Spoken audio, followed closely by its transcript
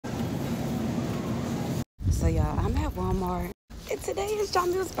So y'all, I'm at Walmart. And today is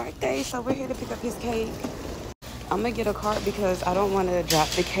Jamil's birthday, so we're here to pick up his cake. I'm gonna get a cart because I don't want to drop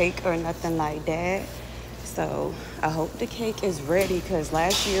the cake or nothing like that. So I hope the cake is ready, because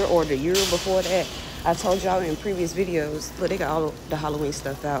last year or the year before that, I told y'all in previous videos, look, they got all the Halloween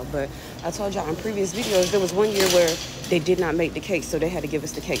stuff out, but I told y'all in previous videos, there was one year where they did not make the cake, so they had to give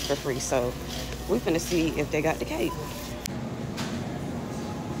us the cake for free. So we're finna see if they got the cake.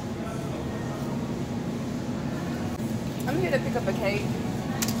 I'm here to pick up a cake. It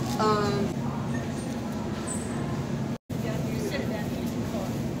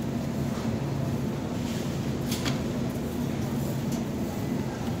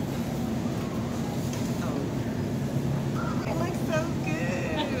looks so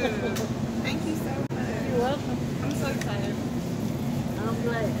good. Thank you so much. You're welcome. I'm so excited. I'm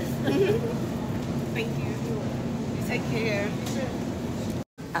glad. Thank you. You take care.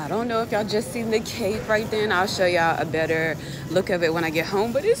 I don't know if y'all just seen the cake right then. I'll show y'all a better look of it when I get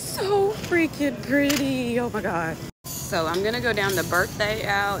home, but it's so freaking pretty. Oh my God. So I'm gonna go down the birthday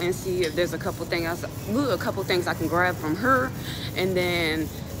aisle and see if there's a couple things I can grab from her, and then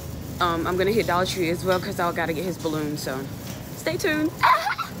I'm gonna hit Dollar Tree as well because I gotta get his balloon. So stay tuned.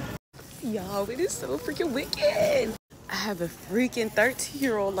 Y'all, it is so freaking wicked. I have a freaking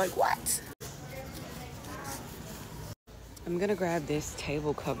 13-year-old. Like, what? I'm gonna grab this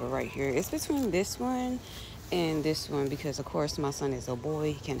table cover right here. It's between this one and this one because, of course, my son is a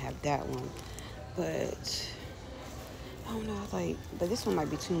boy. He can't have that one. But I don't know, but this one might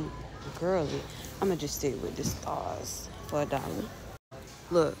be too girly. I'm gonna just stick with the stars for $1.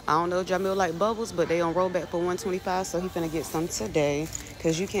 Look, I don't know if Jamil like bubbles, but they on rollback for $125, so he finna get some today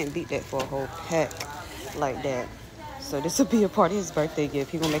because you can't beat that for a whole pack like that. So this will be a part of his birthday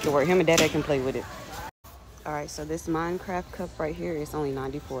gift. He gonna make it work. Him and Dad can play with it. All right, so this Minecraft cup right here is only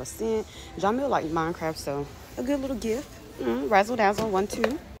 94 cents. Jamil like Minecraft, so a good little gift. Razzle dazzle, 1, 2.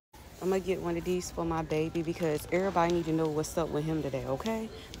 I'm gonna get one of these for my baby because everybody need to know what's up with him today, okay?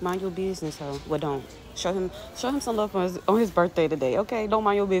 Mind your business, ho. Well, don't. Show him some love on his birthday today, okay? Don't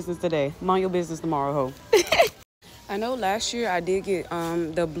mind your business today. Mind your business tomorrow, ho. I know last year I did get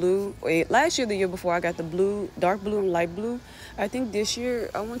the blue. Last year, the year before, I got the blue, dark blue and light blue. I think this year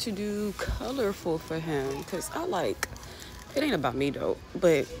I want to do colorful for him because it ain't about me though,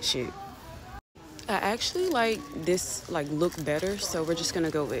 but shit. I actually like this look better, so we're just gonna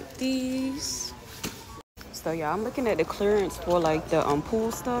go with these. So yeah, I'm looking at the clearance for the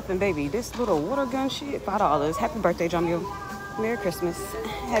pool stuff, and baby, this little water gun shit, $5. Happy birthday, Jamil. Merry Christmas.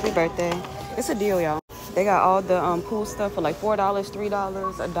 Happy birthday. It's a deal, y'all. They got all the pool stuff for $4, $3,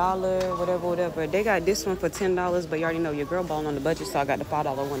 $1, whatever. They got this one for $10, but you already know your girl balling on the budget, so I got the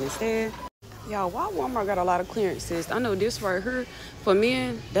 $5 one instead. Y'all, why Walmart got a lot of clearances? I know this right here, for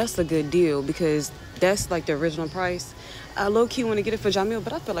men, that's a good deal because that's the original price. I low-key want to get it for Jamil,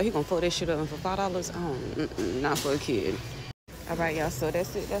 but I feel like he gonna fold that shit up, and for $5, not for a kid. All right, y'all, so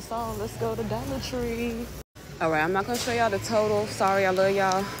that's it. That's all. Let's go to Dollar Tree. All right, I'm not gonna show y'all the total. Sorry, I love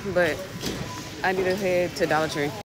y'all, but I need to head to Dollar Tree.